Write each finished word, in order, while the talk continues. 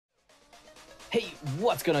Hey,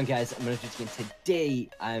 what's going on, guys? I'm Melodas, and today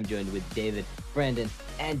I'm joined with David, Brandon,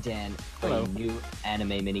 and Dan for a new anime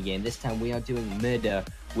minigame. This time we are doing murder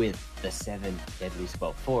with the 7 deadly,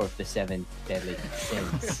 well, 4 of the 7 deadly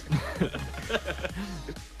sins.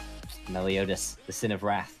 Meliodas, the sin of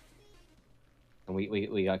wrath. And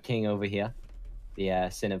we got King over here, the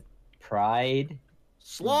sin of pride.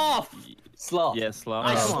 Sloth! Sloth. Yeah, sloth.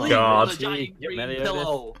 I Oh, sleep God. on a giant green Meliodas.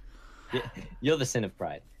 pillow. You're the sin of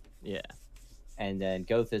pride. Yeah. And then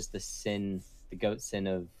GOWTHER's the sin, the goat sin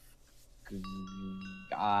of...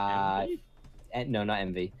 no, not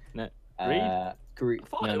envy. No. Greed? I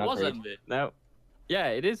thought No, it not was greed. envy. No. Yeah,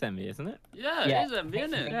 it is envy, isn't it? Yeah, Yeah. it is envy,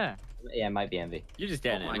 isn't it? Yeah. Yeah, it might be envy. You're just Oh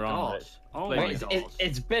getting my it wrong. gosh. Oh Wait, my Wait, gosh.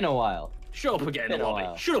 it's been a while. Shut up again, been a Bobby.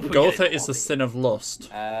 while. Shut up again. GOWTHER is the sin of lust.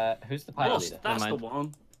 Who's the pilot Lust, leader? that's the Never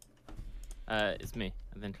one. It's me,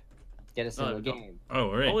 I think. Get us in Oh, the go- game.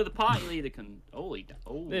 Oh, right. Only the party leader can. Oh, There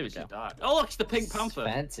we this go. is dark. Oh, look, it's the Pink It's Panther.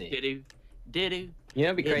 fancy. Diddy. Diddy. You know,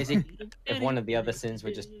 it'd be crazy if one of the other sins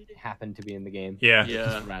would just happen to be in the game. Yeah. Yeah.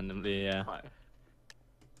 Just randomly, yeah.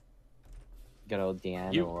 Good old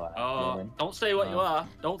Dan You. or Oh, Lauren. don't say what you are.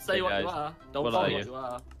 Don't say Hey, what you guys. are. Don't What say are what you? you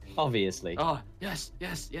are. Obviously. Oh, yes,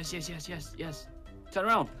 yes, yes, yes, yes, yes, yes. Turn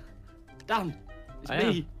around. Dan, it's I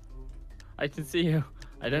me. am. I can see you.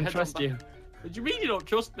 I don't Head trust on you. back. What do you mean you don't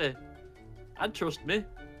trust me? I'd trust me.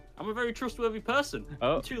 I'm a very trustworthy person.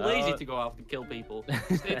 Oh, I'm too lazy to go out and kill people.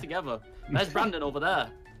 Stay together. There's Brandon over there.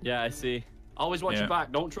 Yeah, I see. Always watch Yeah. your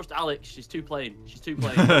back. Don't trust Alex. She's too plain. She's too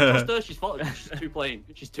plain. Don't trust her. She's too plain.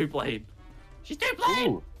 She's too plain. She's too plain.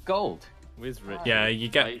 Ooh, gold. Where's Richie? Yeah, you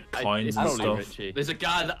get I- coins it's and probably stuff. Richie. There's a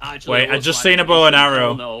guy that actually. Wait, I looks just like seen a me. bow and Oh,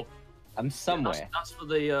 arrow. no. I'm somewhere. That's for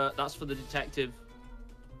the detective.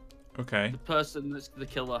 Okay. The person that's the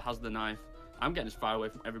killer has the knife. I'm getting as far away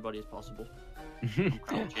from everybody as possible. I'm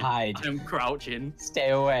crouching. Hide. I'm crouching.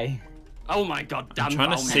 Stay away. Oh my god, damn.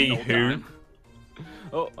 trying to found me see no who. time.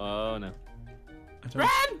 Oh no. I don't-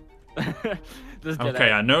 Run! There's dead Okay,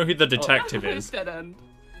 end. I know who the detective It's is. dead end.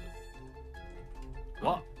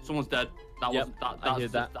 What? Someone's dead. That Yep, wasn't that. I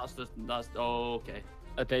heard that. That's. Oh, okay.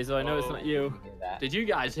 Okay, so I know it's not you. Hear that? Did you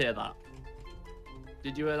guys hear that?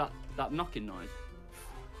 Did you hear that knocking noise?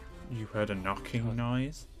 You heard a knocking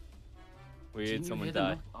noise? We Didn't had you someone hear the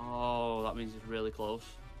die. Oh, that means it's really close.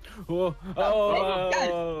 Oh, Guys,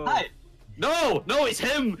 hide. No, no, it's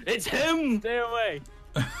him. It's him. Stay away.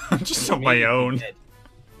 I'm just on my own. Dead.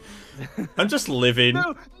 I'm just living.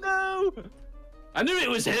 No, no. I knew it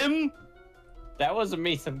was him. That wasn't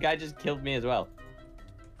me. Some guy just killed me as well.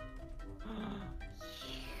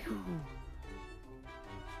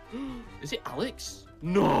 Is it Alex?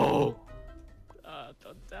 No.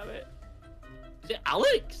 God damn it. Is it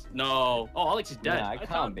Alex? No. Oh, Alex is dead. Nah, I Can't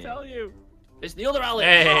can't be. tell you. It's the other Alex.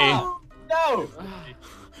 Hey. Oh. No!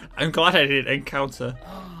 I'm glad I didn't encounter.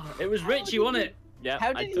 It was Richie, wasn't it? Yeah, How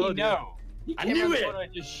I did he told you. know? He I came knew around the it. corner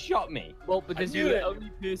and just shot me. Well, because I you're knew the it. only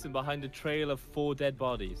person behind a trail of 4 dead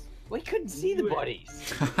bodies. We couldn't see the knew it.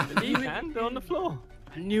 bodies. You can, they're on the floor.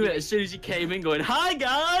 I knew it as soon as he came in going, "Hi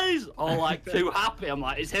guys!" All like too happy. I'm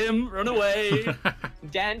like, "It's him, run away."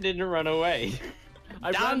 Dan didn't run away.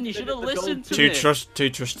 Dan, you should have listened to Too me. too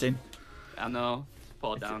trusting. I know.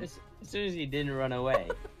 Poor Dan. As soon as he didn't run away.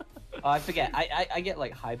 Oh, I forget. I get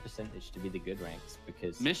like high percentage to be the good ranks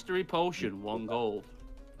because. Mystery potion, 1 gold.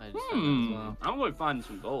 I just found that as well. I'm going to find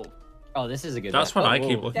some gold. Oh, this is a good. That's one. what I Oh,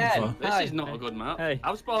 keep whoa. looking Dad. for. This Hi. is not a good map. Hey.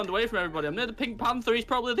 I've spawned away from everybody. I'm near the Pink Panther. He's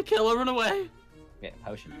probably the killer. Run away. Yeah,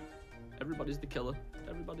 potion. Everybody's the killer.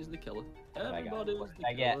 Everybody's the killer. I got? Everybody's What did the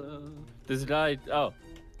I get? killer. There's a guy. Oh,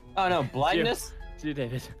 Oh no, blindness. it's you,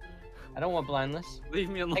 David. I don't want blindness. Leave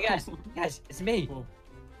me alone. Hey guys, it's me.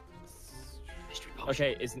 Mystery potion.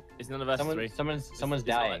 Okay, it's none of us three. Someone's It's not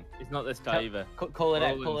dying. like- It's not this guy either. Call it out.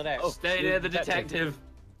 Roland. Call it out. Oh. Stay near the detective.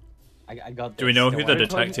 I got this. Do we know don't who the worry.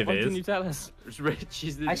 detective What is? can you tell us? It's Rich.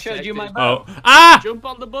 He's the I showed you my detective. bow. Oh. Ah! Jump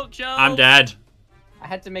on the bookshelf. I'm dead. I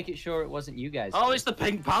had to make it sure it wasn't you guys. Oh, it's the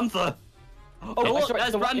Pink Panther. Oh, I look, saw it. there's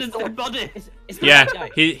It's the one- Brandon's it's the dead body. It's the Yeah,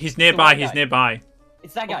 white guy. he's nearby. white He's guy. nearby.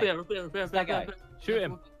 It's that Up guy. here, up here, up here, up that here, guy. up here. Shoot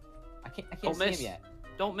him. I can't Don't see miss. him yet.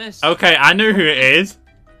 Don't miss. Okay, I know who it is.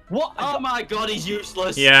 What? Oh my god, he's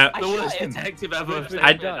useless. Yeah. The I worst shot him. detective ever. Stay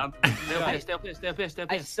I- up here, Dan. Stay up here, stay up here, stay up here, stay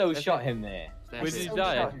up I here. so shot him there. Stay up Where did here. he so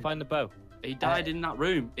die? shot. Find the bow. He died in that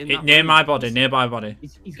room. Near my body. Nearby body.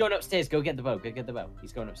 He's going upstairs. Go get the bow. Go get the bow.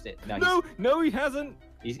 He's going upstairs. No, No, no, he hasn't.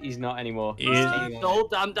 he's not anymore. He is- No,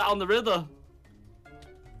 Dan down the river.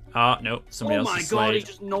 Oh no, somebody Oh else my is god, he slayed.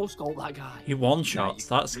 just no scoped that guy. He one shots.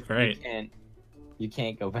 That's You great.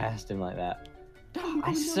 can't go past him like that.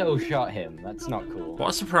 I so shot him. That's not cool. What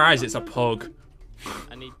a surprise! It's a pug.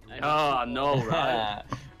 I need Oh no, right?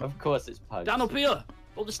 Of course it's pugs. Dan, up here.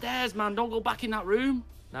 Up the stairs, man. Don't go back in that room.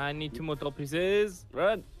 Now I need 2 more gold pieces.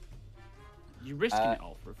 Run. You're risking it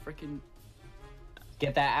all for a freaking.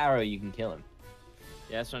 Get that arrow, you can kill him.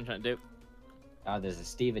 Yeah, that's what I'm trying to do. Oh, there's a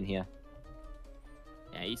Steven here.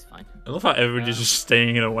 Yeah, he's fine. I love how everybody's just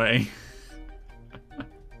staying in a way.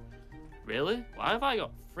 Really? Why have I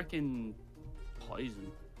got freaking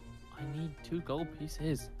poison? I need 2 gold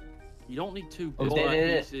pieces. You don't need 2 Oh, gold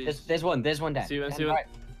pieces. there's one down. See one, Down see one. right.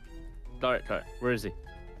 Alright. Where is he?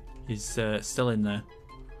 He's still in there.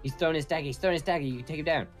 He's throwing his dagger. You can take him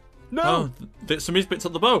down. No! Oh, somebody's picked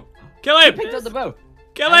up the bow. Kill him! Picked up the bow.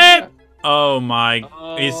 Kill him! Oh my.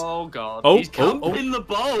 He's. Oh god. Oh, He's camping the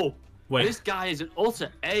bow. Wait. This guy is an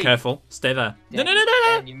utter A. Careful. Stay there. No.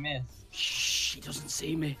 Dan, you miss. Shh, he doesn't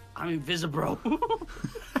see me. I'm invisible.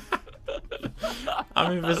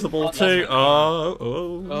 I'm invisible too. Oh.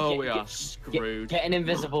 Oh, we Get- are screwed. Get an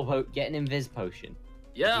invisible get an invis potion.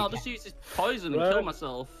 Yeah, I'll just use this poison and kill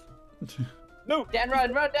myself. No! Dan,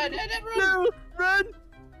 run, Dan, run. No! Run!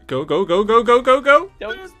 Go. Don't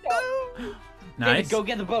stop. Nice. David, go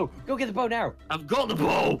get the bow. Go get the bow now. I've got the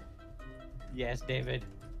bow. Yes, David.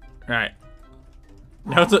 Right.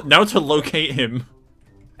 Now to locate him.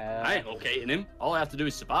 I ain't locating him. All I have to do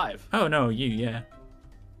is survive. Oh no, yeah.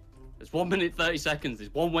 It's 1 minute 30 seconds.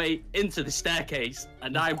 There's one way into the staircase,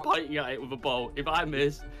 and I'm pointing at it with a bow. If I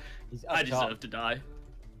miss, He's I up top. deserve to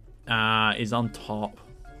die. He's on top.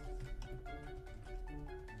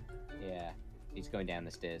 Yeah, he's going down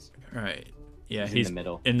the stairs. Right. Yeah, He's in the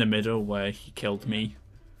middle. in the middle where he killed me.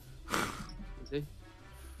 Is he?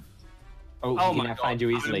 Oh, Oh he can my now god! find you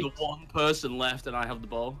I'm easily. the one person left, and I have the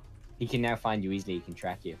bow. He can now find you easily. He can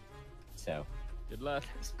track you. So Good luck.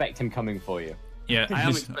 expect him coming for you. Yeah, I am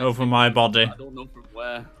he's expecting over my body. I don't know from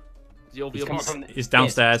where. Is he over He's your coming body? from He's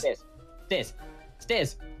downstairs.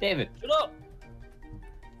 Stairs. David. Shut up!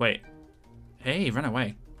 Wait. Hey, he ran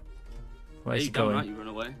away. Where's Hey, he damn going? right, you run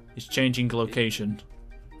away. He's changing location.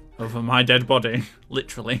 Over my dead body.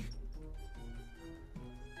 Literally.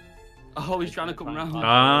 Oh, he's trying to come around.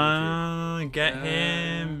 Ah, get Yeah.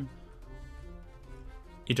 him.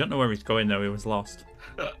 You don't know where he's going though, he was lost.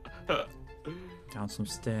 Down some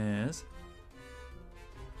stairs.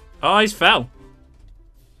 Oh, he's fell.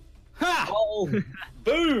 Ha! Oh,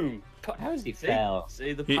 Boom! how did he fell?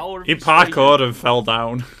 See the He power of parkoured persuasion. and fell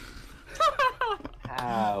down.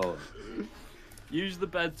 How? Use the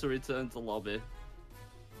bed to return to lobby.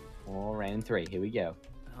 Oh, round 3. Here we go.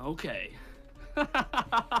 Okay.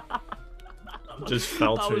 Just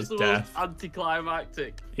fell That to was his the death. most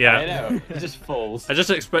anticlimactic. I Yeah. know. He just falls. I just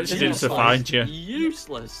expected him to find you.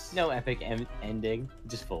 Useless. No epic ending. He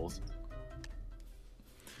just falls.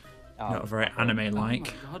 Oh, Not very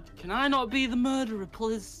anime-like. Oh my god, can I not be the murderer,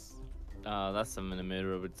 please? That's something a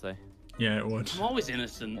murderer would say. Yeah, it would. I'm always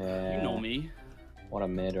innocent. You Yeah. know me. what a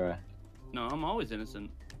murderer. No, I'm always innocent.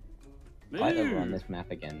 Light over on Move. this map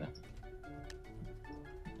again, though.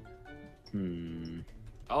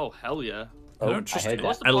 Oh, hell yeah. I don't trust. heard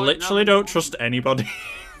What's that. the I point literally now? don't trust anybody.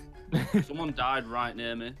 Someone died right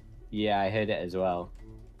near me. Yeah, I heard it as well.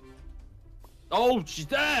 Oh, she's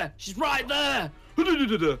there! She's right there!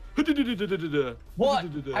 What?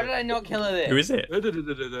 How did I not kill her there? Who is it?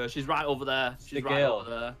 She's right over there. She's the right girl. over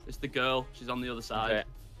there. It's the girl. She's on the other side. Okay.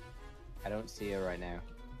 I don't see her right now.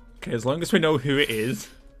 Okay, as long as we know who it is.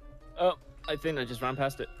 Oh, I think I just ran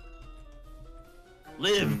past it.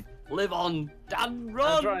 Live! Live on! Dan,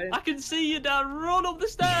 run! trying. I can see you, Dan! Run up the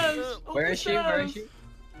stairs! Up Where the is she? Where is stairs. she?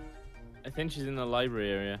 I think she's in the library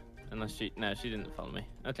area. Unless she... No, she didn't follow me.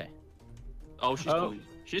 Okay. Oh, she's Oh. coming.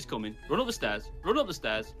 She's coming. Run up the stairs. Run up the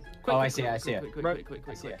stairs. Quick, Oh, quick, I see her, quick, I see her. quick, quick, Run. quick, quick, I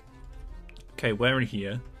quick, see quick. her. Okay, we're in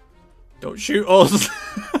here. Don't shoot us.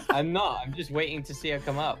 I'm not. I'm just waiting to see her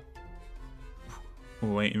come up.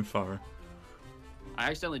 We're waiting for her. I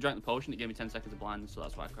accidentally drank the potion. It gave me 10 seconds of blindness, so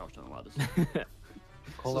that's why I crouched on the ladders.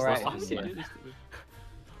 Call It's her just out. like, and see why her. would you do this to me?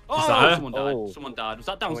 Oh, Is that her? someone died. Oh. Someone died. Was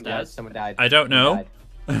that Someone died. downstairs? Someone died. I don't know.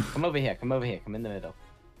 Someone died. Come over here. Come over here. Come in the middle.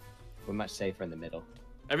 We're much safer in the middle.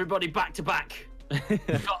 Everybody back to back.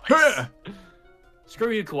 Got this.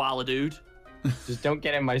 Screw you, koala dude. Just don't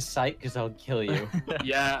get in my sight, because I'll kill you.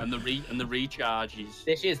 Yeah, and the recharges.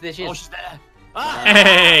 There she is. There she Oh, is. she's there. Ah!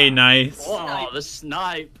 Hey, nice. Oh, the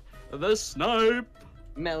snipe. The snipe.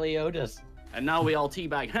 Meliodas. And now we all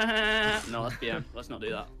teabag. No, that's PM. Let's not do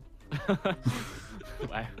that.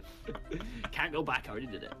 Wow. Can't go back. I already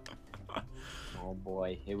did it. Oh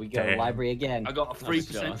boy. Here we go. Damn. Library again. I got a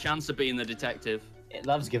 3% God. chance of being the detective. It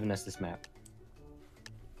loves giving us this map.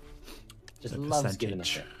 Just The loves giving us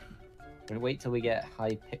percentage. it. I'm gonna wait till we get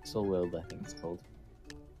Hypixel World, I think it's called.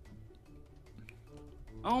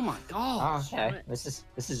 Oh my god. Oh, okay. This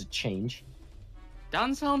is a change.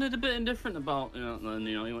 Dan sounded a bit indifferent about, you know,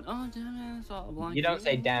 he went, oh damn it, sort of like. You don't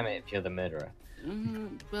say damn it if you're the murderer.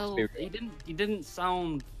 Well, be he didn't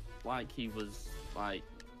sound like he was like.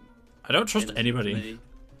 I don't trust innocent to anybody. me.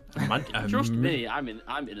 I'm Trust me, I'm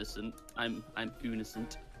innocent. I'm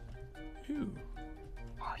innocent. Ooh.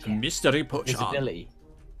 Oh, A mystery potion. Visibility.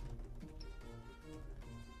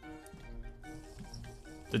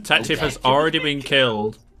 Detective Okay. has already been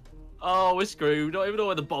killed. Oh, we're screwed. Don't even know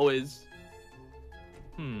where the bow is.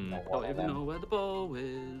 One Don't of even them. know where the bow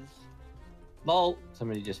is. Lol.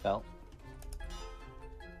 Somebody just fell.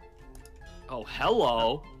 Oh,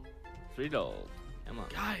 hello. $3. Come on.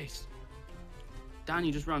 Guys. Dan,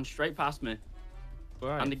 you just ran straight past me.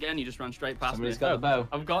 Right. And again, you just ran straight past Somebody's me. got the bow.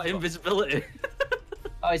 I've got invisibility.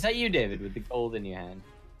 Oh, is that you, David, with the gold in your hand?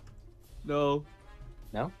 No.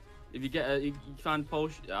 No? If you get a, you find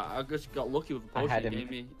potion. I just got lucky with a I potion. had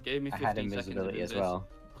It gave me I 15 had seconds of invisibility as invis. well.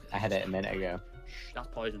 I had it a minute ago. That's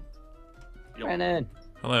poison. You don't want Brennan.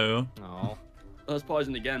 Hello. Oh. That's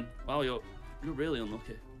poison again. Wow, you're really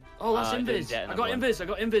unlucky. Oh, that's I didn't invis. get I got another invis. I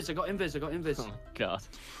got invis. I got invis. I got invis. Oh god.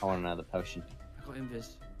 I want another potion. I got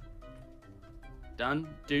invis. Dan,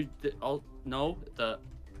 dude, oh no, that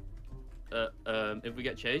if we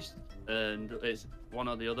get chased and it's one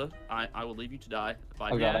or the other, I will leave you to die.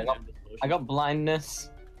 By Oh god, I got blindness.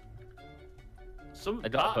 Some I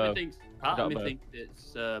got part of bow. me thinks I got me bow. thinks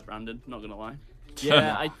it's Brandon. Not gonna lie.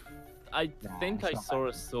 Yeah, I Nah, think it's I not saw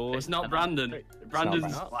a sword. It's not and Brandon. Brandon's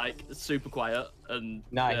Brandon. like super quiet and.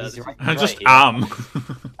 No, this he's is- right. I just here. am.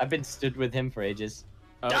 I've been stood with him for ages.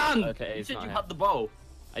 Oh, Dan, okay, you it's said not you him. had the bow.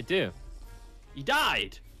 I do. You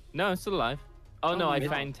died. No, I'm still alive. Oh, no, Oh, I really?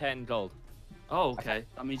 found 10 gold. Oh, okay.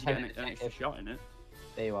 That means you get Okay. an extra shot in it.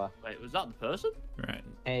 There you are. Wait, was that the person? Right.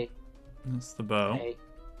 Hey, That's the bow. hey.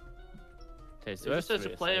 Okay, It so just says a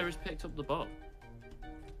that's player has picked up the bow.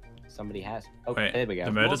 Somebody has. Oh, Wait, there we go.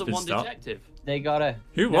 the More murder's than been one stopped. detective. They got a.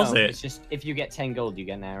 Who was No, it? It's just if you get 10 gold, you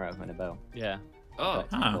get an arrow and a bow. Yeah. Oh, Got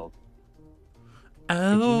 10 Huh. gold.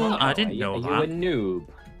 Oh, Did you not I didn't Are know you that. a noob?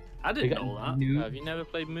 I We didn't got know that. noob. Have you never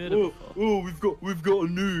played murder before? we've got a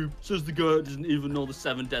noob. Says the guy that doesn't even know the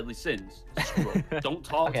 7 deadly sins. Screw. Don't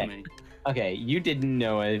talk Okay. to me. Okay, you didn't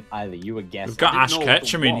know it either. You were guessing. We've got didn't Ash know the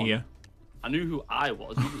Ketchum in one. here. I knew who I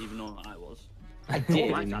was. You didn't even know who I was. I Oh,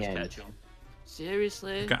 did right, in the that's end. Ketchum.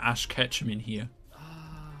 Seriously? We've got Ash Ketchum in here.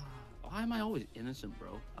 Why am I always innocent,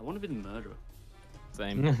 bro? I want to be the murderer.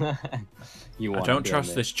 Same. You I wanna don't be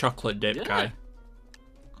trust on this chocolate dip Yeah. guy.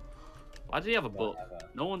 Why did he have a book? Whatever.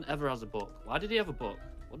 No one ever has a book. Why did he have a book?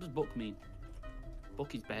 What does book mean?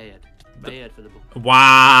 Book is bad. Bad for the book.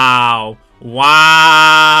 Wow.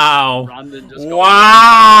 Wow. Brandon just got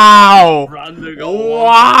Wow. Brandon got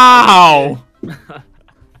Wow.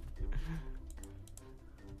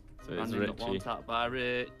 So it's Brandon got one Richie. tap by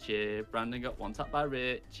Richie. Brandon got one tap by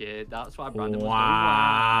Richie. That's why Brandon was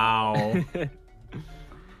Wow. going wow.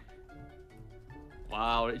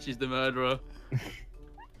 Wow, Richie's the murderer.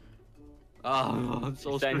 Oh, I'm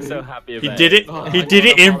so You sound screwed. so happy He about did it. Oh, He I did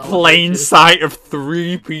it thought in that was plain Richie. sight of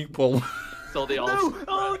 3 people. So they all.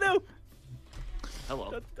 Oh no! Hello.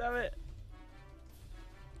 God damn it!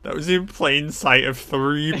 That was in plain sight of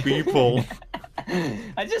 3 people.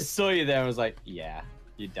 I just saw you there and was like, yeah,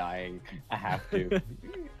 you're dying. I have to.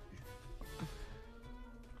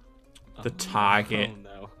 The target. Oh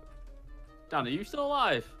no! Dan, are you still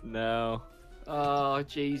alive? No. Oh,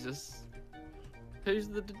 Jesus. Who's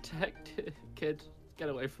the detective kid? Get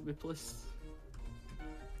away from me, please.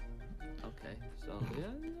 Okay, so yeah,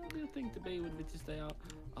 the only thing to be would be to stay out.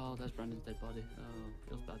 Oh, there's Brandon's dead body. Oh,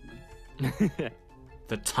 feels bad, man.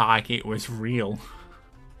 The target was real.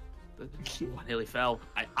 Oh, I nearly fell.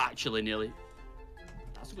 I actually nearly.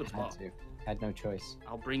 That's a good Had spot. to. Had no choice.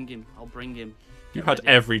 I'll bring him. I'll bring him. You Get had ready.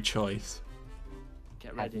 every choice.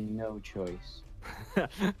 Get Had ready. no choice.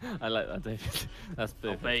 I like that, David. That's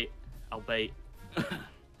I'll perfect. bait. I'll bait.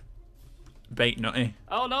 Bait nutty.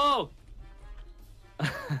 Oh no!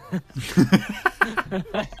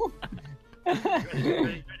 You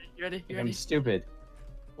ready? You ready? You I'm ready? stupid.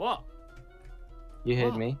 What? You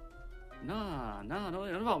heard What? me? Nah, don't know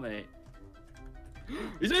about me.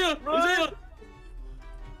 He's here! He's here!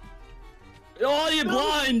 Oh, you're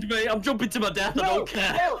blind, mate! I'm jumping to my death. I don't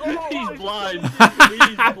care. He's blind.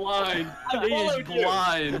 He's blind. He is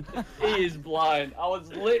blind. He is blind. I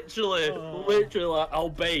was literally like, I'll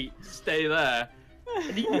bait. Stay there.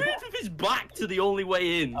 And he moved with his back to the only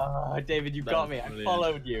way in. Oh, David, you That got was me. I brilliant.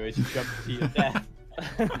 followed you as you jumped to your death.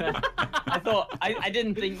 I thought I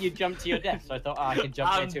didn't think you'd jump to your death, so I thought, oh, I could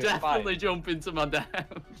jump I'm there too. It's fine. definitely jumping to my death.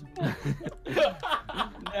 No.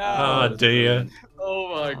 Oh dear.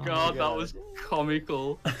 Oh my god, that was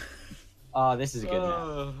comical. Oh, this is a good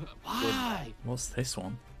map. Why? What's this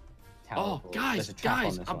one? Tower Oh, Ball. guys, There's a trap on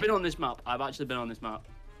guys, this I've one. been on this map. I've actually been on this map.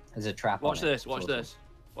 There's a trap Watch on it. this, watch this.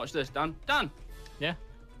 Watch this, Dan. Dan! Yeah.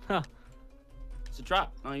 Huh. It's a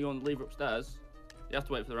trap. Now you go and lever upstairs. You have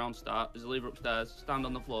to wait for the round to start. There's a lever upstairs. Stand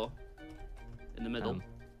on the floor. In the middle.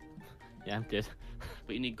 Yeah, I'm good.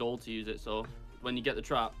 But you need gold to use it, so when you get the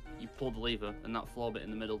trap, you pull the lever, and that floor bit in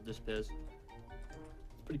the middle disappears.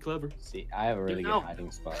 It's pretty clever. See, I have a really good now.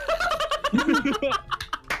 hiding spot.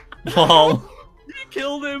 Lol. You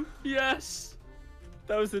killed him! Yes!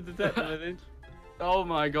 That was the detective, I think. Oh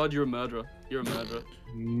my god, you're a murderer. You're a murderer.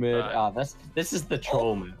 Right. Oh, this is the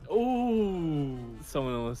troll move. Ooh!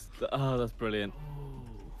 Someone else. Oh, that's brilliant.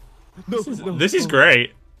 This is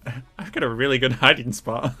great. I've got a really good hiding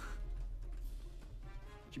spot. What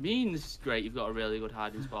do you mean this is great? You've got a really good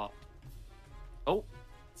hiding spot. Oh,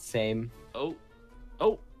 Same. oh,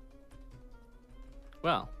 oh.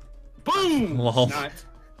 Well, Boom! Lol. Sniped.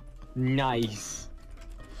 Nice.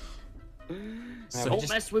 So Don't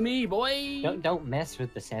just- mess with me, boy! Don't mess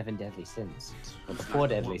with the 7 deadly sins. Or the 4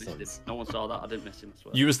 deadly sins. No one saw that. I didn't miss him, I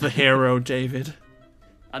swear. use the hero, David.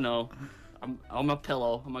 I know. I'm on my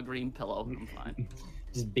pillow. On my green pillow. I'm fine.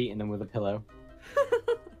 Just beating them with a pillow.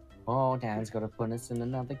 Oh, Dan's got to put us in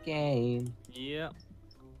another game. yeah.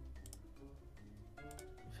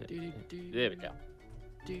 Do, There we go.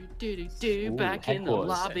 Ooh, back in the headquarters.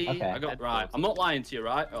 lobby. Okay. I got right. I'm not lying to you,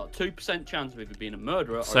 right? I got 2% chance of either being a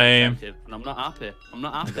murderer or Same. a detective, and I'm not happy. I'm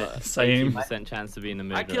not happy. Same. 80% chance to be in the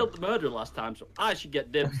middle. I killed the murderer last time, so I should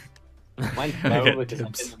get dibs. Mine's I low get because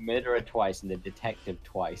I've dibs. been the murderer twice and the detective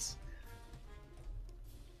twice.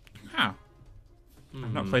 Huh.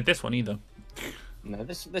 I've not played this one either. No,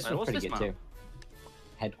 this Wait, one's what's pretty this good map? too.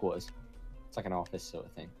 Headquarters. It's like an office sort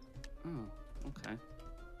of thing. Oh, okay.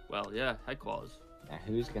 Well, yeah, headquarters. Now,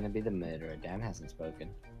 who's gonna be the murderer? Dan hasn't spoken.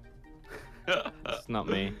 It's not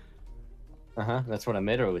me. That's what a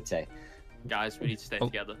murderer would say. Guys, we need to stay Oh,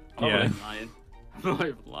 together. I'm yeah. not even lying. I'm not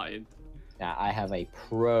even lying. Now, I have a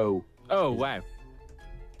pro. Oh, wow.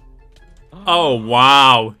 Oh,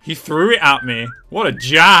 wow. He threw it at me. What a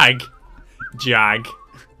jag. Jag.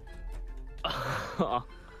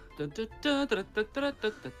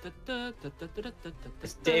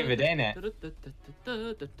 It's David, ain't it?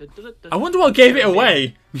 I wonder what gave it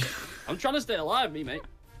away. I'm trying to stay alive, me, mate.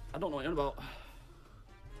 I don't know what you're on about.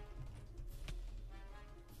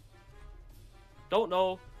 Don't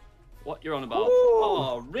know what you're on about. Ooh.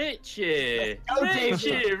 Oh, Richie! Go,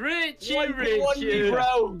 Richie! David. Richie! 1v1 me,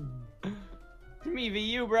 bro. It's me v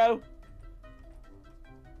you, bro.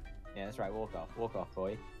 Yeah, that's right. Walk off,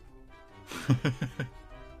 boy.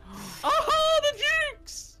 Oh, the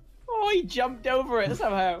Dukes! Oh, he jumped over it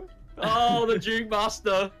somehow. Oh, the Duke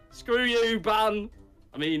Master. Screw you, Ban.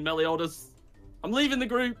 I mean, Meliodas. I'm leaving the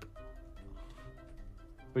group.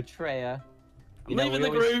 Betrayer. I'm leaving the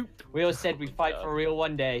group. We all said we'd fight for real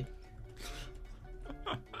one day.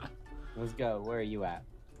 Let's go. Where are you at?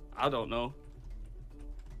 I don't know.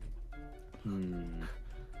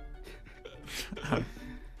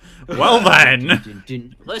 Well then.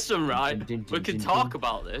 Listen, right? We can talk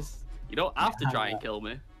about this. You don't have to try and kill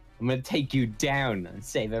me. I'm gonna take you down and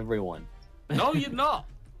save everyone. No, you're not.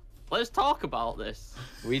 Let's talk about this.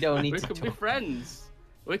 We don't need We to can be talk. friends.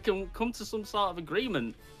 We can come to some sort of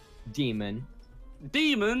agreement. Demon.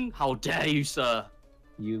 Demon? How dare you, sir?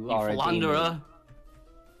 You You are a demon. philanderer.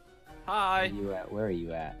 Where Hi. are you at? Where are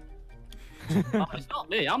you at? Oh, it's not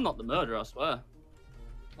me. I'm not the murderer, I swear.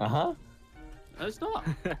 Uh-huh. No, it's not.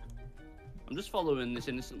 I'm just following this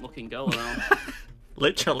innocent-looking girl around.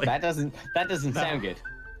 Literally. That doesn't sound good.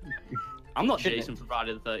 I'm not Shouldn't Jason from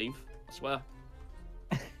Friday the 13th. I swear.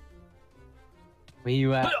 Where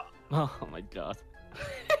you at? Oh my god.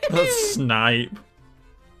 That's snipe.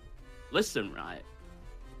 Listen, right?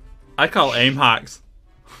 I call aim hacks.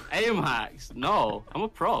 Aim hacks? No, I'm a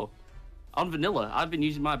pro. On vanilla, I've been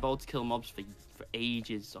using my bow to kill mobs for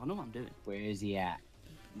ages, so I know what I'm doing. Where is he at?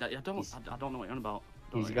 I don't know what you're on about.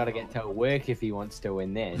 He's got to get to work if he wants to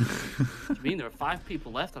win this. What do you mean? There are 5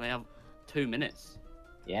 people left and I have 2 minutes.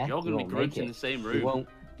 Yeah. You're you gonna be won't grouped make in it. the same You room.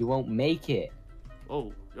 won't make it.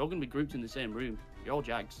 Oh, you're gonna be grouped in the same room. You're all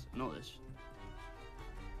Jags. I know this.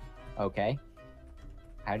 Okay.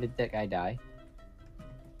 How did that guy die?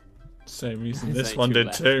 Same reason There's this only one 2 did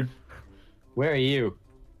left. too. Where are you?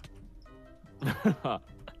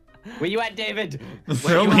 Where you at, David? There's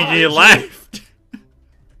only at, you Richie? left.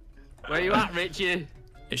 Where you at, Richie?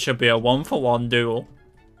 It should be a 1-for-1 duel.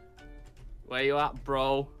 Where you at,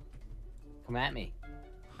 bro? Come at me.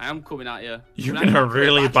 I am coming at you. You're Can I in a not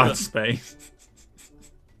really play bad Bachelor? space.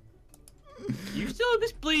 You still in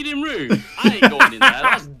this bleeding room? I ain't going in there.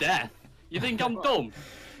 That's death. You think I'm dumb?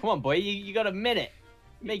 Come on, boy. You got a minute.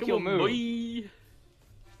 Make Come your on, move. boy.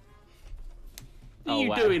 What are Oh, you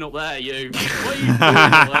wow. doing up there, you? What are you doing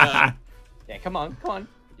up there? Yeah, come on. Come on.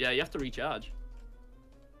 Yeah, you have to recharge.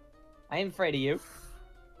 I ain't afraid of you.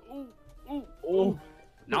 Ooh, ooh, ooh.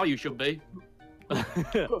 Now you should be.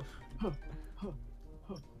 I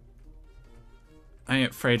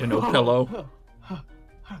ain't afraid of no pillow.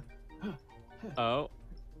 Oh.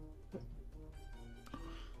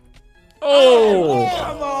 Oh!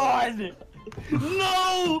 Come on!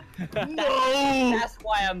 No! No! That's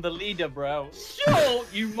why I'm the leader, bro. Shut,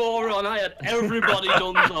 you moron! I had everybody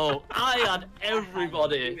done so. I had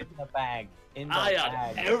everybody. In the bag. In the I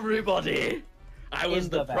bag. had everybody. I was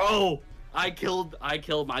In the the bag. pro. I killed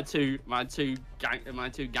my two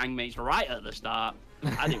gangmates right at the start.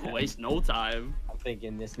 I didn't waste no time. I'm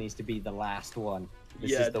thinking this needs to be the last one.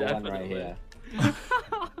 This Yeah, is the one right definitely. here.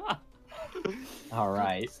 All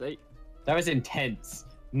right. See? That was intense.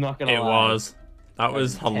 I'm not gonna It lie. was. That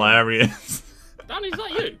was intense. hilarious. Dan, is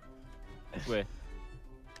that you? Where?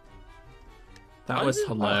 That was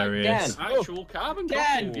hilarious. Dan. Actual carbon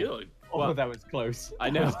Dan. copy of you. Oh, What? that was close. I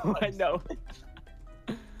know. I know.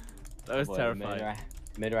 That was Boy, terrifying.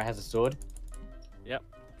 Murderer has a sword. Yep.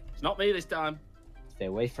 It's not me this time. Stay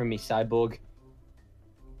away from me, cyborg.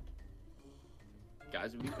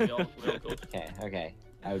 Guys, we all good. Okay.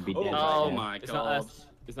 I would be Oh, dead Oh right now. my It's not god. us.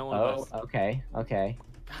 It's not one of Oh, us. okay.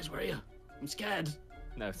 Guys, where are you? I'm scared.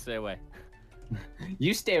 No, stay away.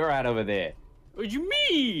 You stay right over there. What do you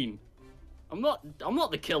mean? I'm not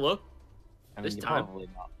the killer. I mean, This you're time. probably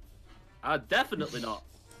not. Definitely not.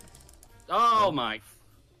 Oh my.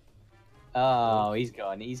 Oh, he's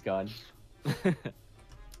gone. He's gone.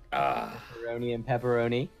 Ah. Pepperoni and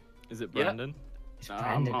pepperoni. Is it Yeah. Brandon? It's No,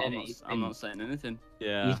 Brandon, I'm, isn't not, it? He's I'm been- not saying anything.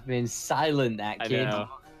 Yeah. He's been silent, that I kid. know.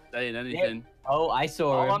 Saying anything. Oh, I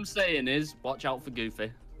saw All him. I'm saying is, watch out for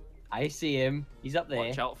Goofy. I see him. He's up there.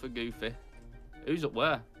 Watch out for Goofy. Who's up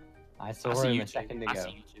where? I saw I see him you a two. second I ago. see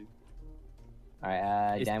you two. All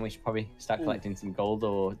right, Is- Dan, we should probably start Ooh. collecting some gold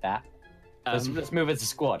or that. Let's Um, move as a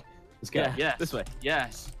squad. Let's go. Yeah. Yes. This way.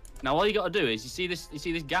 Yes. Now all you gotta do is you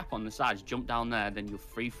see this gap on the side. Just jump down there, then you're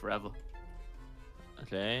free forever.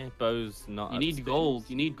 Okay. Bow's not. You at need speed. gold.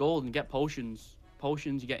 You need gold and get potions.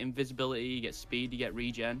 Potions, you get invisibility, you get speed, you get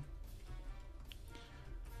regen.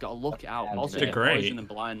 Gotta look it out. Yeah, Also, they're you get great. poison and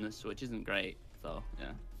blindness, which isn't great. So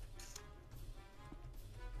yeah.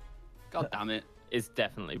 God damn it. It's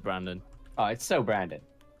definitely Brandon. Oh, it's so Brandon.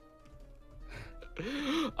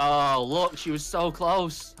 Oh look, she was so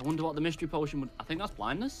close. I wonder what the mystery potion would. I think that's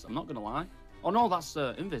blindness. I'm not gonna lie. Oh no, that's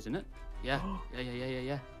invis, isn't it? Yeah.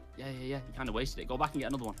 Yeah. You kind of wasted it. Go back and get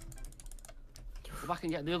another one. Go back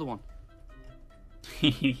and get the other one.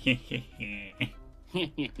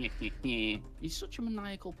 You're such a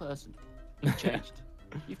maniacal person. You've changed.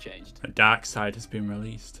 You've changed. The dark side has been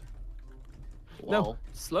released. No. Lol.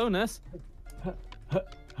 Slowness. Dan.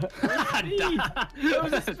 That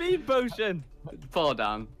was a speed potion. Poor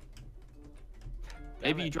Dan.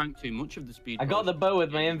 Maybe it. you drank too much of the speed. I got the potion. bow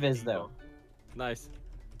with my invis though. Nice.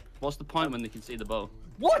 What's the point when they can see the bow?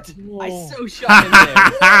 What? I Whoa. so shot him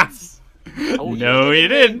there. Oh, No, he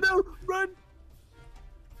didn't. No, run.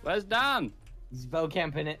 Where's Dan? He's bow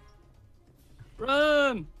camping it.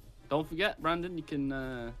 Run! Don't forget, Brandon, you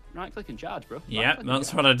can right click and charge, bro. Yeah, Right-click that's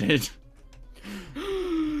and what I did.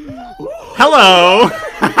 Hello.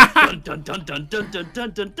 charge. Dun, dun, dun, dun, dun, dun,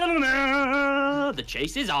 dun, dun, dun, dun. The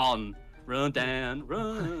chase is on. Run, Dan, He's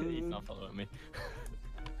run. not following me.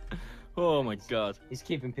 Oh my god. He's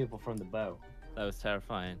keeping people from the bow. That was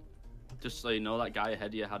terrifying. Just so you know, that guy ahead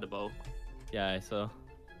of you had a bow Yeah, I saw.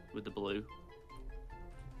 with the blue.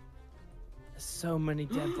 There's so many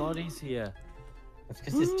dead bodies here. That's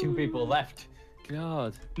because there's 2 people left.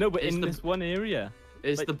 God. No, but It's in the- this one area.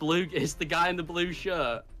 It's Like- the blue. It's the guy in the blue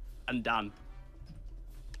shirt and Dan.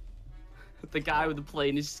 The guy with the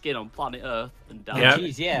plainest skin on planet Earth and Dan. Yeah.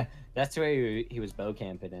 Jeez, yeah. That's where he was bow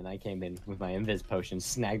camping, and I came in with my invis potion,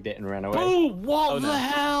 snagged it, and ran away. Oh, what Oh, the no.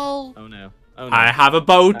 hell? Oh no. Oh no. I have a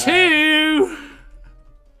bow too.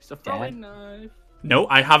 It's a throwing knife. No,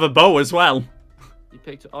 I have a bow as well. You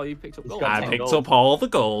picked up. Oh, you picked up He's gold. got I 10 picked gold. up all the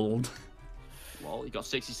gold. Well, you got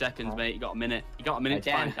 60 seconds, mate. You got a minute. You got a minute to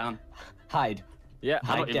Dan. find Dan. Hide. Yeah.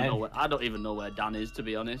 I don't Hi, even Dan. know where. I don't even know where Dan is, to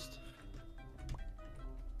be honest.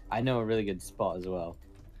 I know a really good spot as well.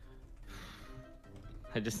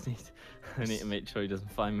 I just need. I need to make sure he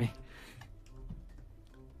doesn't find me.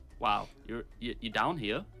 Wow, you're down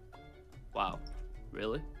here. Wow,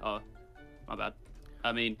 really? Oh, my bad.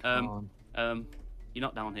 I mean, Come on. you're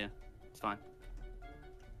not down here. It's fine.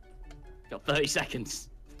 Got 30 seconds.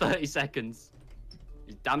 30 seconds.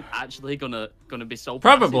 Is Dan actually gonna be so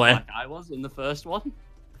Probably. passive like I was in the first one?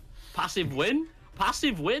 Passive win?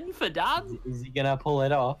 Passive win for Dan? Is he gonna pull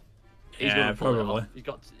it off? He's Yeah, gonna pull it probably.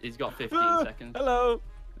 off. He's got 15 seconds. Hello.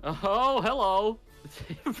 Oh, hello.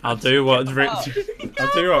 I'll do what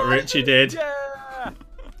Richie did. Yeah.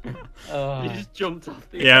 He just jumped off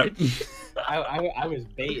the Yeah. edge. I was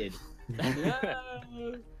baited.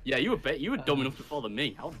 Yeah, you were dumb enough to follow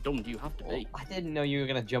me. How dumb do you have to be? I didn't know you were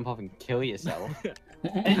gonna jump off and kill yourself. I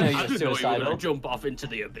didn't know I you were didn't know you were suicidal. gonna jump off into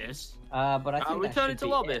the abyss. But I think I'll that return should it to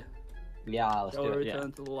be lobby. it. Yeah, let's do it.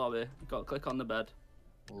 Return to the lobby. Got to click on the bed.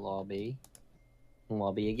 Lobby.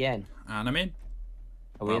 Lobby again. And I'm in.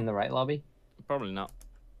 Are we in the right lobby? Probably not.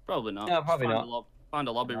 Probably not. No, probably Find not. Find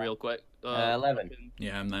a lobby real quick. 11.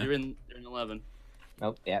 Yeah, I'm there. You're in 11.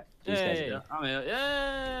 Oh, yeah. These guys Hey. are I'm here.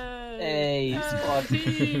 Yay! Hey, squad.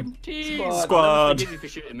 Team! Squad. I'll never forgive you for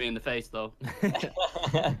shooting me in the face, though. it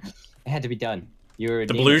had to be done. You're a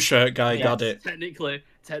The demon. blue shirt guy Yes. got it.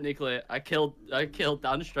 Technically, I killed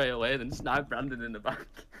Dan straight away, then sniped Brandon in the back.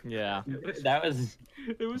 Yeah. That was.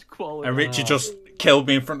 It was quality. And Richie just killed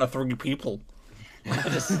me in front of 3 people. I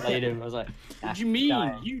just slayed him. I was like, What do you mean?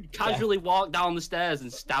 die. You casually walked down the stairs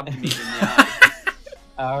and stabbed me in the eye.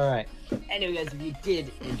 Alright. Anyway, guys, if you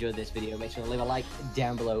did enjoy this video, make sure to leave a like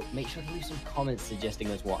down below. Make sure to leave some comments suggesting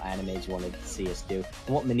us what animes you wanted to see us do,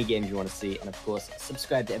 and what mini games you want to see, and of course,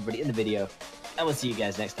 subscribe to everybody in the video. And we'll see you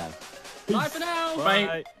guys next time. Bye for now! Bye.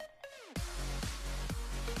 Bye.